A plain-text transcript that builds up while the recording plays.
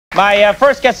My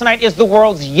first guest tonight is the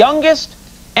world's youngest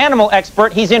animal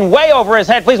expert. He's in way over his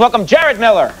head. Please welcome Jarod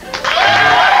Miller.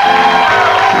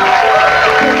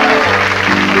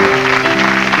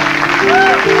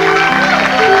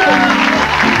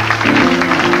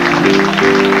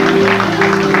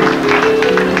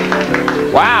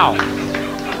 Wow.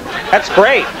 That's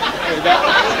great.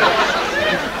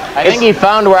 I think he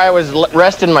found where I was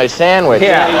resting my sandwich.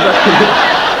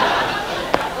 Yeah.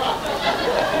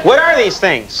 What are these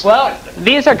things? Well,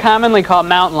 these are commonly called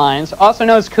mountain lions, also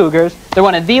known as cougars. They're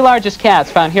one of the largest cats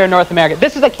found here in North America.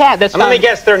 This is a cat that's found... Let me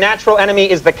guess, their natural enemy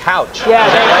is the couch. Yeah,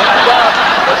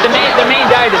 well, the main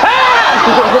diet is...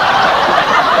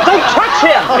 Don't touch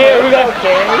him!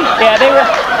 Okay. Yeah, they were...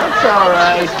 It's all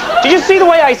right. Did you see the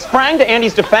way I sprang to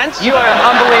Andy's defense? You are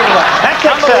unbelievable. That's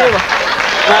unbelievable.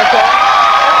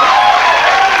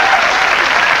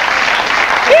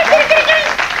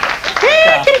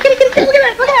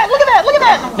 Look at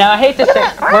that. Now, I hate to say,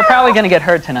 we're probably going to get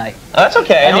hurt tonight. Oh, that's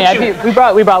okay. We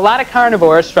brought a lot of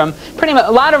carnivores from pretty much,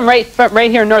 a lot of them right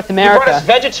here in North America. You brought us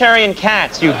vegetarian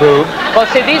cats, you boob. Well,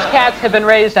 see, these cats have been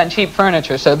raised on cheap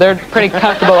furniture, so they're pretty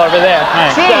comfortable over there.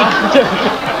 Right.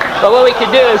 But what we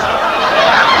could do is...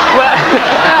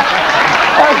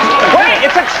 Wait,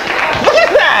 it's a... Look at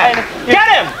that! Get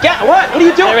him! What are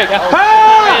you doing? There we go.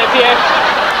 Ah!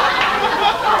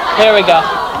 There we go.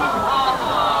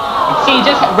 See,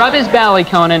 just rub his belly,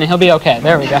 Conan, and he'll be okay.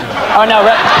 There we go. Oh, no,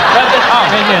 rub this... Oh,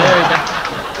 right here. There we go.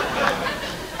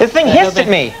 This thing hissed at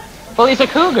me. Well, he's a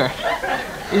cougar.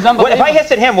 He's unbelievable. What, if I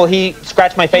hiss at him, will he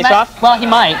scratch my face off? Well, he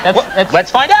might. Let's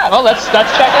find out. Well, let's check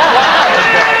out.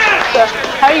 So,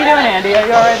 how are you doing, Andy? Are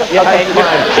you all right? Yeah, okay.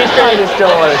 She's trying to still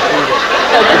want to see it.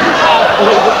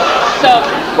 So,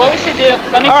 what we should do...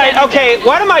 All right, okay,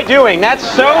 what am I doing? That's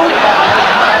so...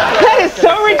 That is so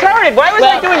retarded. Why was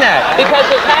I doing that? Because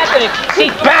what's happening...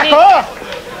 Back off!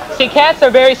 See, cats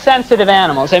are very sensitive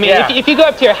animals. I mean, if you go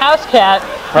up to your house cat,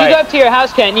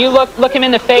 and you look him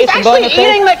in the face and go in the face... He's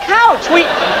actually eating the couch.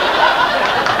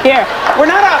 Here.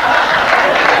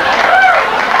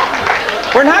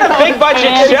 We're not a big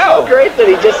budget show. It's so great that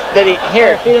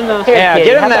here, feed him the... Yeah, kid,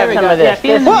 get him some of this.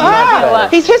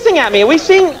 He's hissing at me. Are we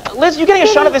seeing... Liz, you getting a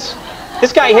shot of this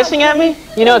guy hissing at me?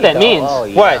 You know what that means? Oh,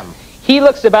 yeah. What? He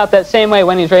looks about that same way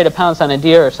when he's ready to pounce on a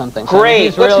deer or something. So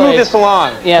Great. Let's move this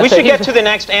along. Yeah, we should get to the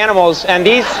next animals, and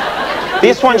these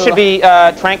ones should be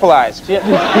tranquilized. Yeah.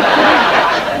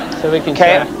 So we can...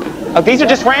 Okay. Oh, these are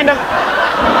just random...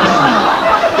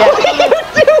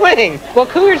 What are you doing? Well,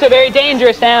 cougars are very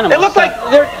dangerous animals. They look like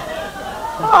they're...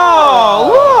 Oh,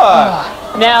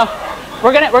 look! Now,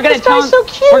 we're gonna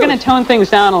tone things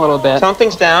down a little bit. Tone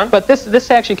things down. But this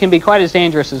actually can be quite as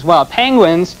dangerous as well.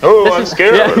 Penguins. Oh, I'm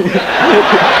scared. Yeah.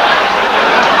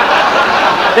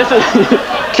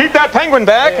 Keep that penguin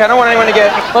back. I don't want anyone to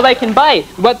get... Well, they can bite.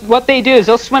 What they do is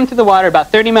they'll swim through the water about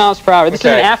 30 miles per hour. This is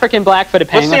an African black-footed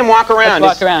penguin. Let's see him walk around.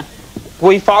 Let's walk around. Will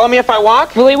he follow me if I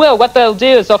walk? Well, he will. What they'll do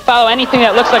is they'll follow anything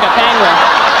that looks like a penguin.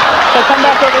 So come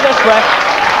back over this way.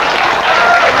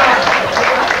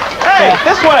 Hey,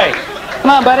 this way. Come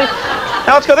on, buddy.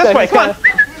 Now let's go this way. Come on.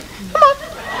 Come on.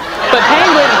 But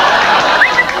penguins...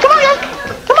 Come on,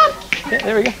 come on. Yeah,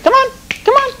 there we go. Come on.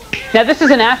 Come on. Now, this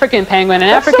is an African penguin. And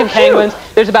African penguins,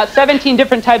 there's about 17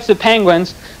 different types of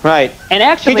penguins. Right. And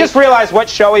actually... He just realized what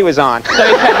show he was on. So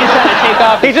he's trying to take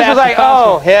off. He just was like,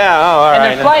 oh, yeah, oh, all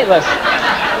right. And they're flightless.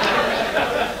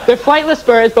 They're flightless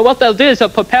birds, but what they'll do is they'll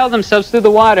propel themselves through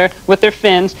the water with their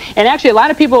fins. And actually, a lot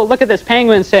of people look at this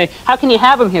penguin and say, how can you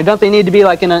have them here? Don't they need to be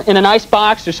like in an ice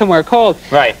box or somewhere cold?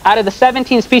 Right. Out of the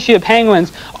 17 species of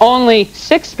penguins, only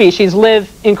 6 species live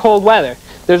in cold weather.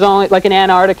 There's only like in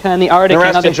Antarctica and the Arctic. The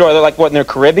rest enjoy. They're like what, in the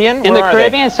Caribbean? In the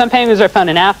Caribbean, some penguins are found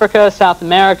in Africa, South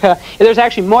America. There's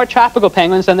actually more tropical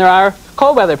penguins than there are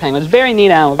cold weather penguins. Very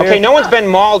neat animal. Okay, no one's been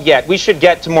mauled yet. We should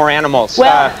get to more animals.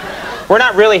 Well, we're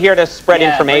not really here to spread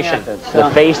information.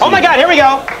 The face. Oh my God! Here we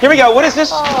go. Here we go. What is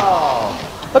this? Oh.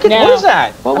 Look at what is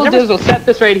that? What we'll do is we'll set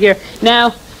this right here.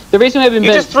 Now, the reason we haven't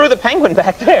been... You just threw the penguin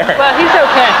back there. Well, he's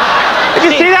okay. Did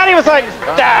you see that? He was like,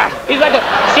 ah. He's like a...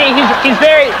 See, he's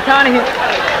very kind of...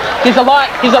 He's a lot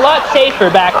safer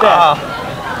back there.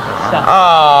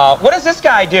 What does this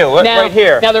guy do? Right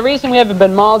here. Now, the reason we haven't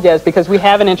been mauled yet is because we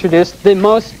haven't introduced the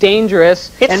most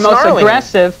dangerous and most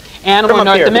aggressive animal in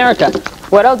North America.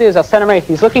 What I'll do is I'll set him right.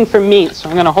 He's looking for meat, so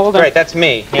I'm going to hold him. Right, that's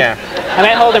me. Yeah. I'm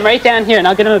going to hold him right down here, and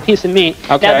I'll get him a piece of meat.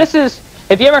 Okay. Now, this is...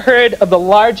 Have you ever heard of the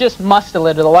largest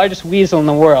mustelid, or the largest weasel in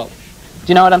the world? Do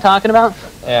you know what I'm talking about?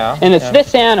 Yeah. And it's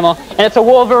this animal, and it's a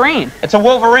wolverine. It's a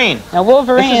wolverine. Now,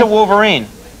 wolverine... This is a wolverine.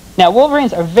 Now,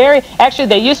 wolverines are actually,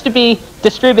 they used to be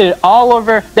distributed all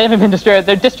over. They haven't been distributed.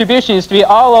 Their distribution used to be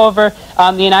all over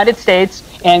the United States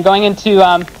and going into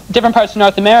different parts of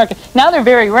North America. Now they're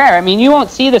very rare. I mean, you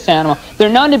won't see this animal. They're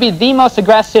known to be the most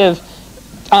aggressive.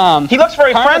 He looks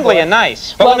very carnivore. friendly and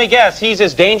nice. But Well, let me guess, he's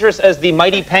as dangerous as the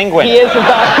mighty penguin. He is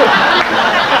about.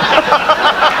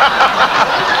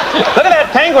 Look at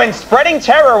that penguin spreading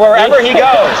terror wherever he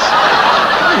goes.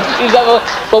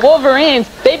 But wolverines,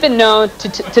 they've been known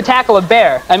to tackle a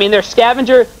bear. I mean, they're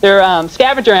scavenger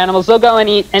animals. They'll go and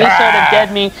eat any sort of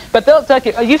dead meat. But they'll take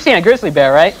it. You've seen a grizzly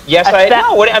bear, right? Yes, I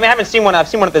know. I mean, I haven't seen one. I've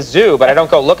seen one at the zoo, but I don't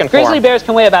go looking for Grizzly them. bears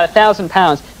can weigh about 1,000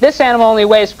 pounds. This animal only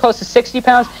weighs close to 60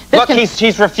 pounds. Look,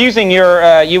 he's refusing you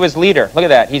as leader. Look at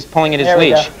that. He's pulling at his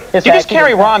leash. Do you just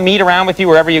carry raw meat around with you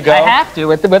wherever you go? I have to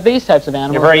with these types of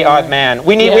animals. You're a very odd man.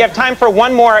 We have time for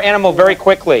one more animal very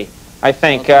quickly, I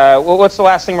think. What's the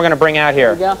last thing we're going to bring out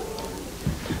here? There we go.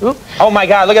 Oop. Oh my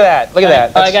God! Look at that! Look at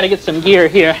that! Oh, I got to get some gear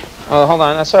here. Oh, hold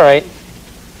on. That's all right.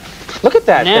 Look at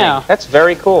that thing. That's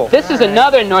very cool. This is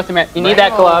another North American. You need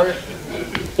that glove.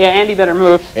 Yeah, Andy better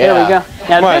move. Yeah. There we go.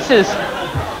 Now this is.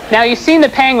 Now you've seen the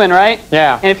penguin, right?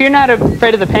 Yeah. And if you're not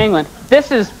afraid of the penguin,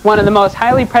 this is one of the most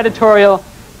highly predatory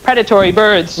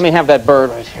birds. Let me have that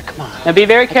bird right here. Come on. Now be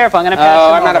very careful. I'm going to pass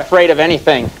him I'm not afraid of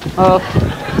anything. Oh.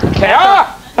 Okay.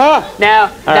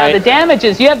 Now the damage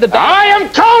is you have the back. I am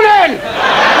Conan!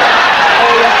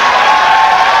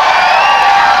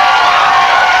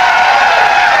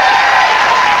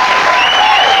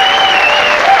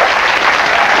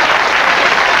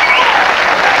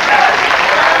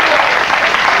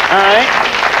 All right.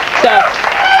 So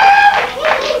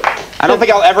I don't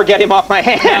think I'll ever get him off my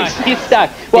hands. No, he's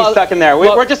stuck. Well, he's stuck in there.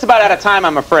 We're just about out of time,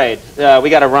 I'm afraid. We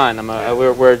got to run.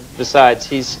 Besides,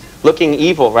 he's looking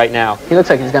evil right now. He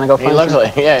looks like he's going to go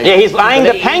find Yeah, he's eyeing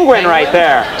the penguin right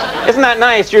there. Isn't that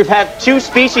nice? You've had two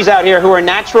species out here who are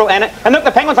natural, and look, the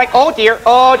penguin's like, oh dear,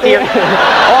 oh dear,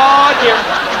 oh dear.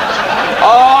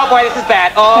 Oh boy, this is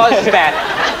bad. Oh, this is bad.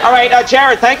 All right,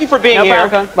 Jarod, thank you for being here.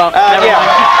 Well,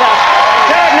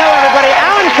 Jarod Miller, everybody.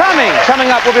 Alan Cumming. Coming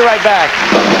up, we'll be right back.